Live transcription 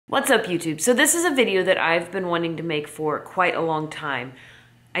What's up, YouTube? So this is a video that I've been wanting to make for quite a long time.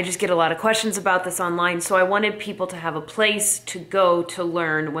 I just get a lot of questions about this online, so I wanted people to have a place to go to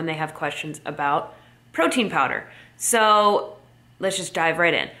learn when they have questions about protein powder. So let's just dive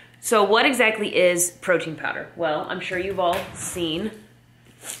right in. So what exactly is protein powder? Well, I'm sure you've all seen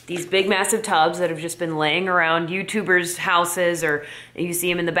these big massive tubs that have just been laying around YouTubers' houses, or you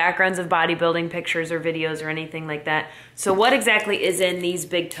see them in the backgrounds of bodybuilding pictures or videos or anything like that. So what exactly is in these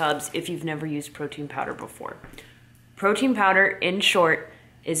big tubs if you've never used protein powder before? Protein powder, in short,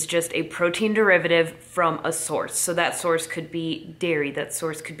 is just a protein derivative from a source. So that source could be dairy, that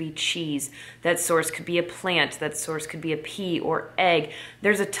source could be cheese, that source could be a plant, that source could be a pea or egg.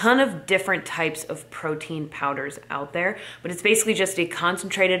 There's a ton of different types of protein powders out there, but it's basically just a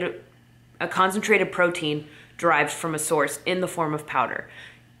concentrated protein derived from a source in the form of powder.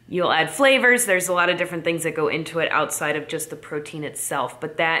 You'll add flavors, there's a lot of different things that go into it outside of just the protein itself,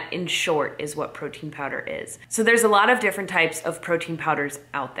 but that, in short, is what protein powder is. So there's a lot of different types of protein powders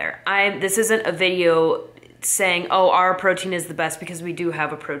out there. This isn't a video saying, oh, our protein is the best, because we do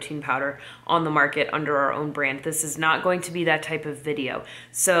have a protein powder on the market under our own brand. This is not going to be that type of video.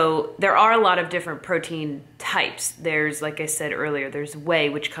 So there are a lot of different protein types. There's, like I said earlier, there's whey,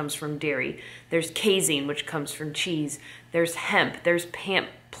 which comes from dairy. There's casein, which comes from cheese. There's hemp, there's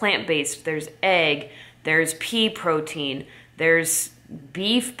plant-based, there's egg, there's pea protein, there's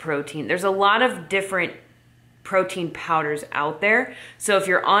beef protein. There's a lot of different protein powders out there. So if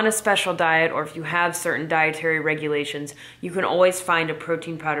you're on a special diet or if you have certain dietary regulations, you can always find a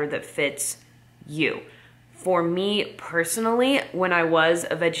protein powder that fits you. For me personally, when I was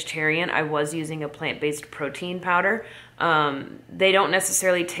a vegetarian, I was using a plant-based protein powder. They don't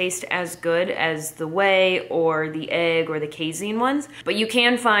necessarily taste as good as the whey or the egg or the casein ones, but you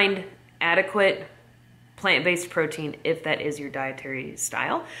can find adequate plant-based protein if that is your dietary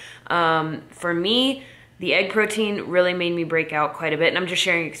style. For me, the egg protein really made me break out quite a bit, and I'm just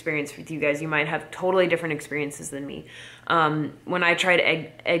sharing experience with you guys. You might have totally different experiences than me. When I tried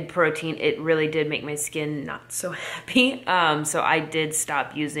egg protein, it really did make my skin not so happy. So I did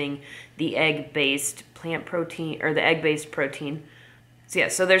stop using the egg-based plant protein, or the egg-based protein. So yeah,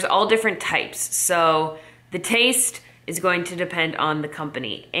 so there's all different types. So the taste is going to depend on the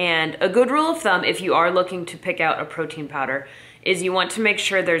company. And a good rule of thumb, if you are looking to pick out a protein powder, is you want to make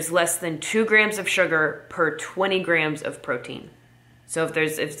sure there's less than 2 grams of sugar per 20 grams of protein. So if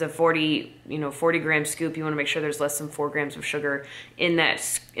it's a 40 gram scoop, you want to make sure there's less than 4 grams of sugar in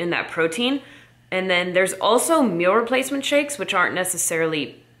that protein. And then there's also meal replacement shakes, which aren't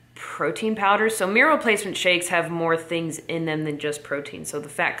necessarily protein powders. So meal replacement shakes have more things in them than just protein. So the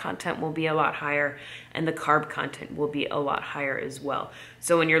fat content will be a lot higher and the carb content will be a lot higher as well.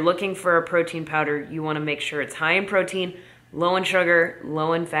 So when you're looking for a protein powder, you want to make sure it's high in protein, low in sugar,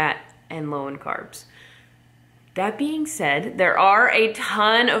 low in fat, and low in carbs. That being said, there are a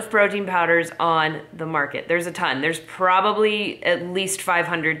ton of protein powders on the market. There's a ton. There's probably at least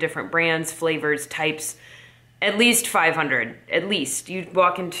 500 different brands, flavors, types, at least 500, at least. You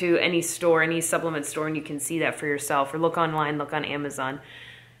walk into any store, any supplement store, and you can see that for yourself, or look online, look on Amazon.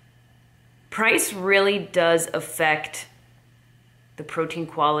 Price really does affect the protein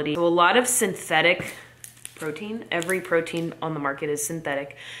quality. So a lot of synthetic protein, every protein on the market is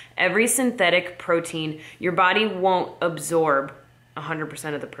synthetic. Every synthetic protein, your body won't absorb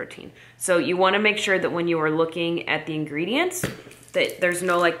 100% of the protein. So you want to make sure that when you are looking at the ingredients, that there's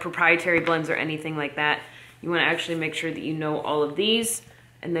no like proprietary blends or anything like that. You want to actually make sure that you know all of these.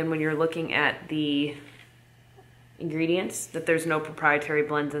 And then when you're looking at the ingredients, that there's no proprietary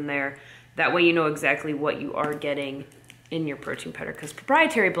blends in there. That way you know exactly what you are getting in your protein powder, because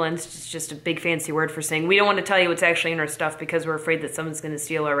proprietary blends is just a big fancy word for saying we don't want to tell you what's actually in our stuff because we're afraid that someone's going to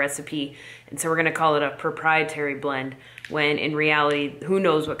steal our recipe, and so we're going to call it a proprietary blend, when in reality, who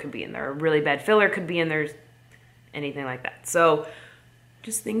knows what could be in there. A really bad filler could be in there, anything like that. So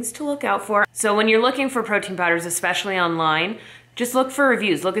just things to look out for. So when you're looking for protein powders, especially online, just look for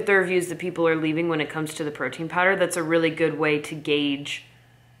reviews. Look at the reviews that people are leaving when it comes to the protein powder. That's a really good way to gauge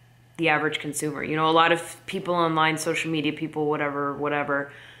the average consumer. You know, a lot of people online, social media people,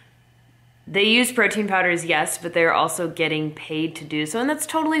 whatever, they use protein powders, yes, but they're also getting paid to do so, and that's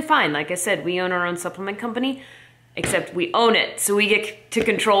totally fine. Like I said, we own our own supplement company, except we own it, so we get to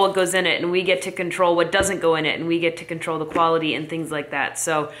control what goes in it, and we get to control what doesn't go in it, and we get to control the quality and things like that.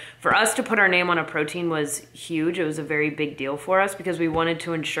 So for us to put our name on a protein was huge. It was a very big deal for us because we wanted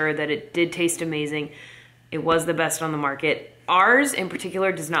to ensure that it did taste amazing. It was the best on the market. Ours, in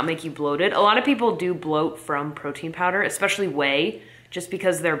particular, does not make you bloated. A lot of people do bloat from protein powder, especially whey, just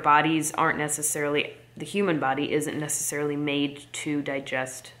because the human body isn't necessarily made to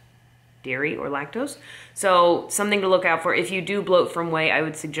digest dairy or lactose. So something to look out for. If you do bloat from whey, I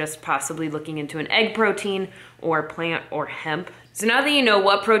would suggest possibly looking into an egg protein or plant or hemp. So now that you know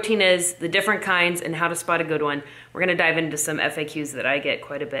what protein is, the different kinds, and how to spot a good one, we're gonna dive into some FAQs that I get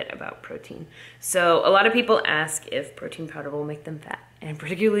quite a bit about protein. So a lot of people ask if protein powder will make them fat, and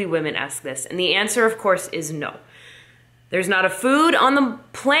particularly women ask this. And the answer, of course, is no. There's not a food on the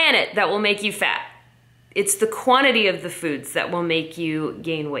planet that will make you fat. It's the quantity of the foods that will make you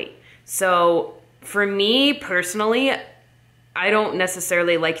gain weight. So for me personally, I don't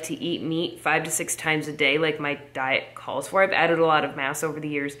necessarily like to eat meat 5 to 6 times a day like my diet calls for. I've added a lot of mass over the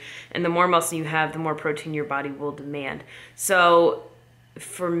years, and the more muscle you have, the more protein your body will demand. So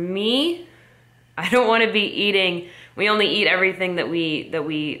for me, I don't want to be eating, we only eat everything that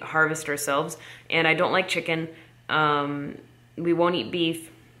we harvest ourselves, and I don't like chicken. We won't eat beef.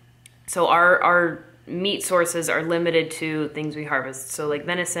 So our meat sources are limited to things we harvest. So like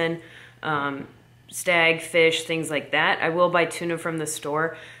venison, stag, fish, things like that. I will buy tuna from the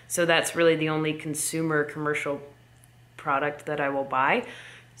store. So that's really the only consumer commercial product that I will buy.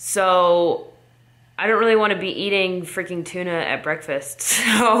 So I don't really want to be eating freaking tuna at breakfast.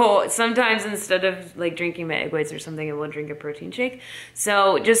 So sometimes instead of like drinking my egg whites or something, I will drink a protein shake.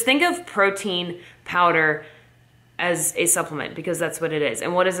 So just think of protein powder as a supplement, because that's what it is.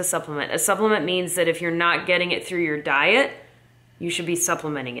 And what is a supplement? A supplement means that if you're not getting it through your diet, you should be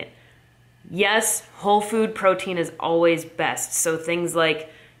supplementing it. Yes, whole food protein is always best. So things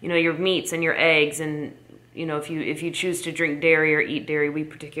like, you know, your meats and your eggs, and you know, if you choose to drink dairy or eat dairy, we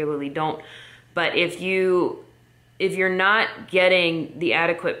particularly don't. But if you're not getting the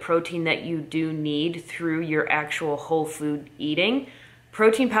adequate protein that you do need through your actual whole food eating,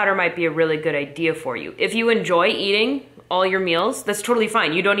 protein powder might be a really good idea for you. If you enjoy eating all your meals, that's totally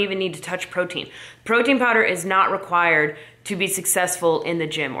fine. You don't even need to touch protein. Protein powder is not required to be successful in the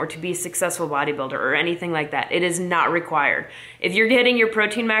gym or to be a successful bodybuilder or anything like that. It is not required. If you're getting your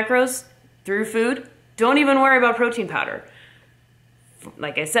protein macros through food, don't even worry about protein powder.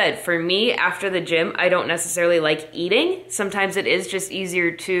 Like I said, for me, after the gym, I don't necessarily like eating. Sometimes it is just easier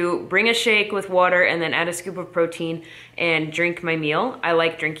to bring a shake with water and then add a scoop of protein and drink my meal. I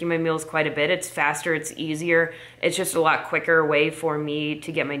like drinking my meals quite a bit. It's faster, it's easier. It's just a lot quicker way for me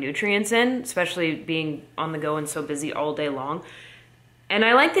to get my nutrients in, especially being on the go and so busy all day long. And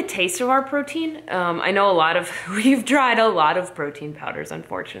I like the taste of our protein. I know we've tried a lot of protein powders,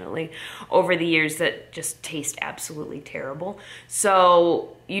 unfortunately, over the years that just taste absolutely terrible.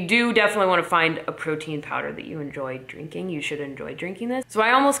 So you do definitely want to find a protein powder that you enjoy drinking. You should enjoy drinking this. So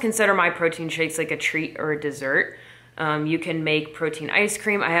I almost consider my protein shakes like a treat or a dessert. You can make protein ice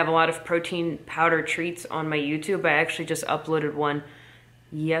cream. I have a lot of protein powder treats on my YouTube. I actually just uploaded one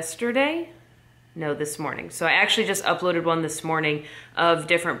yesterday. No, this morning. So I actually just uploaded one this morning of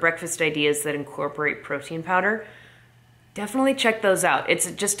different breakfast ideas that incorporate protein powder. Definitely check those out.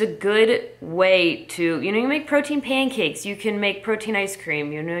 It's just a good way to, you know, you make protein pancakes, you can make protein ice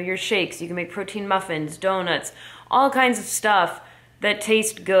cream, you know, your shakes, you can make protein muffins, donuts, all kinds of stuff that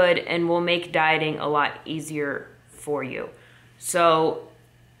taste good and will make dieting a lot easier for you. So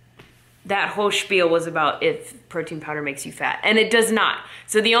that whole spiel was about if protein powder makes you fat, and it does not.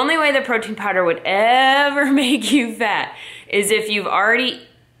 So the only way that protein powder would ever make you fat is if you've already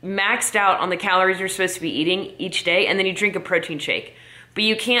maxed out on the calories you're supposed to be eating each day, and then you drink a protein shake. But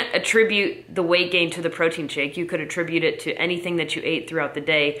you can't attribute the weight gain to the protein shake. You could attribute it to anything that you ate throughout the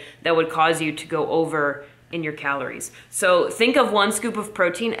day that would cause you to go over in your calories. So think of 1 scoop of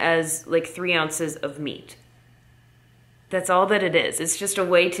protein as like 3 ounces of meat. That's all that it is. It's just a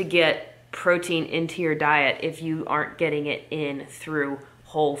way to get protein into your diet if you aren't getting it in through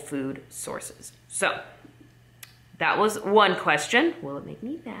whole food sources. So that was one question. Will it make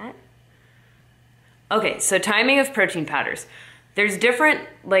me fat? Okay, so timing of protein powders. There's different,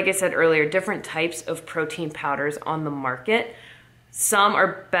 like I said earlier, different types of protein powders on the market. Some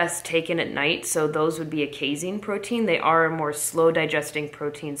are best taken at night, so those would be a casein protein. They are a more slow digesting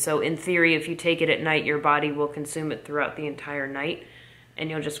protein. So in theory, if you take it at night, your body will consume it throughout the entire night, and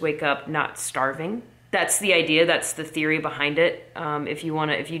you'll just wake up not starving. That's the idea. That's the theory behind it. If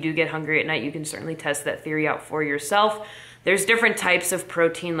you do get hungry at night, you can certainly test that theory out for yourself. There's different types of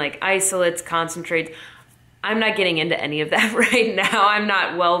protein like isolates, concentrates. I'm not getting into any of that right now. I'm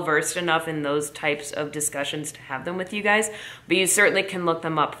not well versed enough in those types of discussions to have them with you guys, but you certainly can look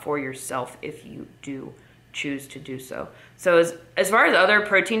them up for yourself if you do choose to do so. So as far as other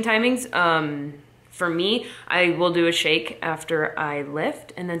protein timings, for me, I will do a shake after I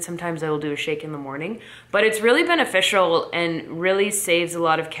lift, and then sometimes I will do a shake in the morning. But it's really beneficial and really saves a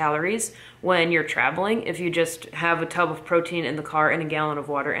lot of calories when you're traveling if you just have a tub of protein in the car and a gallon of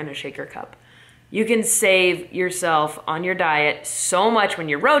water and a shaker cup. You can save yourself on your diet so much when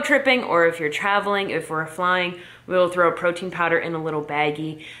you're road tripping, or if you're traveling. If we're flying, we'll throw a protein powder in a little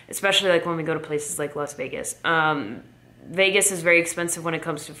baggie, especially like when we go to places like Las Vegas. Vegas is very expensive when it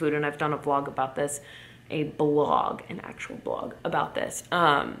comes to food, and I've done a vlog about this, an actual blog about this.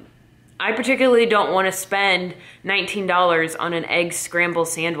 I particularly don't want to spend $19 on an egg scramble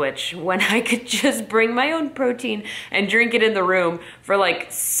sandwich when I could just bring my own protein and drink it in the room for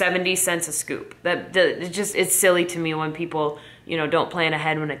like 70 cents a scoop. It's silly to me when people, you know, don't plan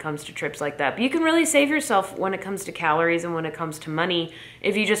ahead when it comes to trips like that. But you can really save yourself when it comes to calories and when it comes to money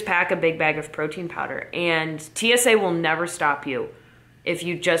if you just pack a big bag of protein powder. And TSA will never stop you if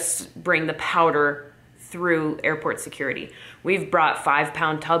you just bring the powder through airport security. We've brought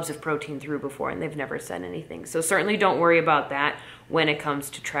 5-pound tubs of protein through before and they've never said anything. So certainly don't worry about that when it comes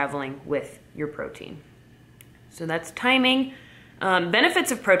to traveling with your protein. So that's timing.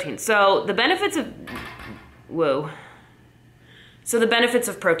 Benefits of protein. So the benefits of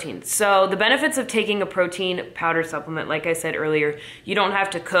protein. So the benefits of taking a protein powder supplement, like I said earlier, you don't have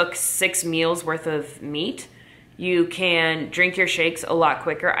to cook 6 meals worth of meat. You can drink your shakes a lot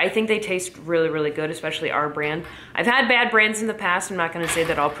quicker. I think they taste really, really good, especially our brand. I've had bad brands in the past. I'm not going to say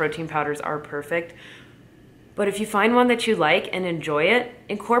that all protein powders are perfect. But if you find one that you like and enjoy it,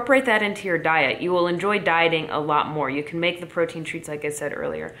 incorporate that into your diet. You will enjoy dieting a lot more. You can make the protein treats like I said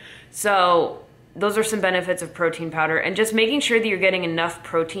earlier. So those are some benefits of protein powder, and just making sure that you're getting enough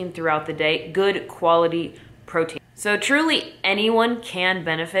protein throughout the day, good quality protein. So truly anyone can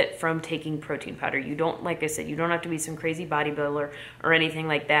benefit from taking protein powder. You don't, like I said, you don't have to be some crazy bodybuilder or anything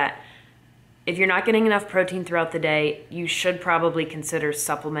like that. If you're not getting enough protein throughout the day, you should probably consider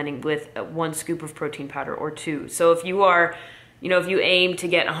supplementing with 1 scoop of protein powder or 2. So if you are, you know, if you aim to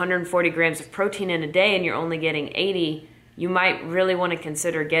get 140 grams of protein in a day and you're only getting 80, you might really want to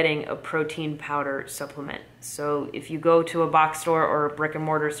consider getting a protein powder supplement. So if you go to a box store or a brick and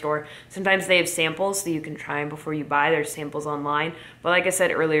mortar store, sometimes they have samples so you can try them before you buy. There's samples online. But like I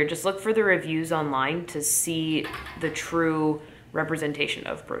said earlier, just look for the reviews online to see the true representation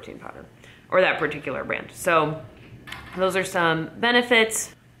of protein powder or that particular brand. So those are some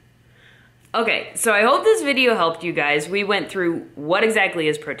benefits. Okay, so I hope this video helped you guys. We went through what exactly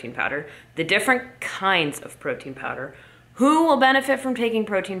is protein powder, the different kinds of protein powder, who will benefit from taking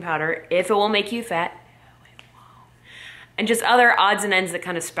protein powder, if it will make you fat, and just other odds and ends that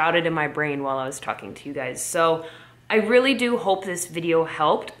kind of spouted in my brain while I was talking to you guys. So I really do hope this video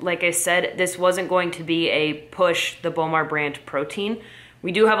helped. Like I said, this wasn't going to be a push the Bowmar brand protein.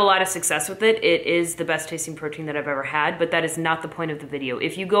 We do have a lot of success with it. It is the best tasting protein that I've ever had, but that is not the point of the video.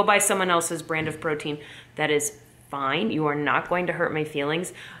 If you go by someone else's brand of protein, that is fine. You are not going to hurt my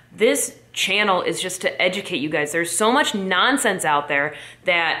feelings. This channel is just to educate you guys. There's so much nonsense out there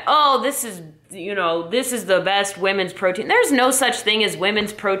that, oh, this is, you know, this is the best women's protein. There's no such thing as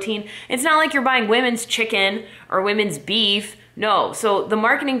women's protein. It's not like you're buying women's chicken or women's beef. No. So the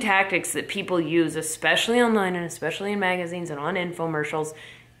marketing tactics that people use, especially online and especially in magazines and on infomercials,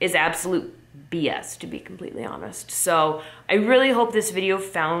 is absolute BS, to be completely honest. So I really hope this video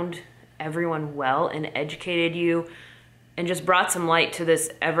found everyone well and educated you and just brought some light to this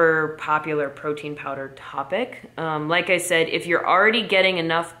ever popular protein powder topic. Like I said, if you're already getting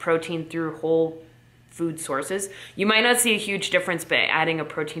enough protein through whole food sources, you might not see a huge difference by adding a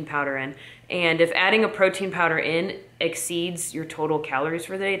protein powder in. And if adding a protein powder in exceeds your total calories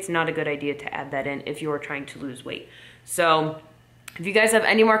for the day, it's not a good idea to add that in if you are trying to lose weight. So if you guys have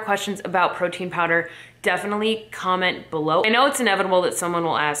any more questions about protein powder, definitely comment below. I know it's inevitable that someone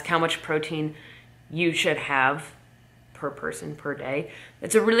will ask how much protein you should have per person per day.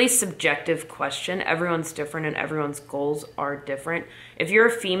 It's a really subjective question. Everyone's different and everyone's goals are different. If you're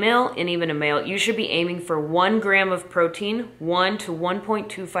a female and even a male, you should be aiming for 1 gram of protein, 1 to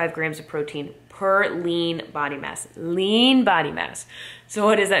 1.25 grams of protein per lean body mass. Lean body mass. So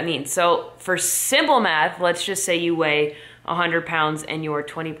what does that mean? So for simple math, let's just say you weigh 100 pounds and you're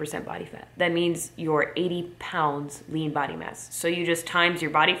 20% body fat. That means you're 80 pounds lean body mass. So you just times your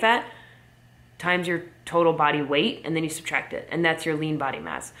body fat times your total body weight, and then you subtract it, and that's your lean body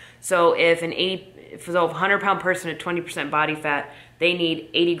mass. So if a 100-pound person at 20% body fat, they need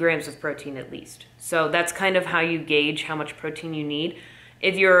 80 grams of protein at least. So that's kind of how you gauge how much protein you need.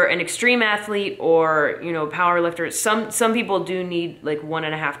 If you're an extreme athlete or, you know, power lifter, some people do need like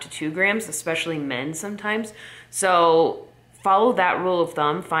 1.5 to 2 grams, especially men sometimes. So follow that rule of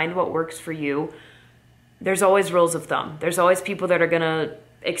thumb, find what works for you. There's always rules of thumb. There's always people that are gonna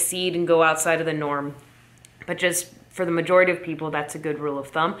exceed and go outside of the norm. But just for the majority of people, that's a good rule of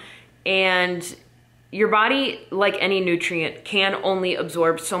thumb. And your body, like any nutrient, can only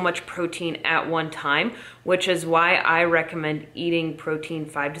absorb so much protein at one time, which is why I recommend eating protein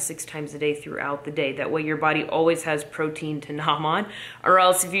 5 to 6 times a day throughout the day. That way your body always has protein to nom on, or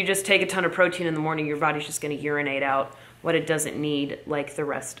else if you just take a ton of protein in the morning, your body's just gonna urinate out what it doesn't need, like the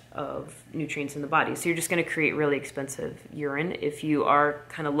rest of nutrients in the body. So you're just gonna create really expensive urine if you are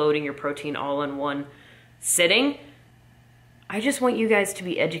kind of loading your protein all in one sitting. I just want you guys to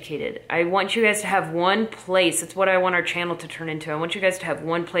be educated. I want you guys to have one place. That's what I want our channel to turn into. I want you guys to have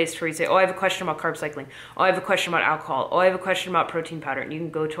one place where you say, oh, I have a question about carb cycling. Oh, I have a question about alcohol. Oh, I have a question about protein powder. And you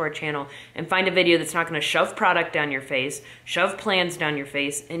can go to our channel and find a video that's not gonna shove product down your face, shove plans down your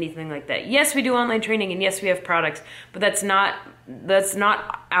face, anything like that. Yes, we do online training, and yes, we have products, but that's not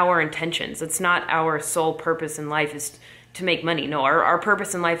our intentions. That's not our sole purpose in life, is to make money. No, our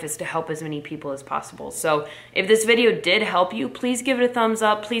purpose in life is to help as many people as possible. So if this video did help you, please give it a thumbs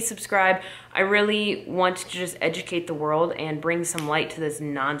up, please subscribe. I really want to just educate the world and bring some light to this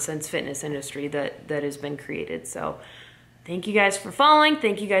nonsense fitness industry that has been created. So thank you guys for following,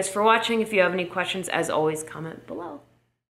 thank you guys for watching. If you have any questions, as always, comment below.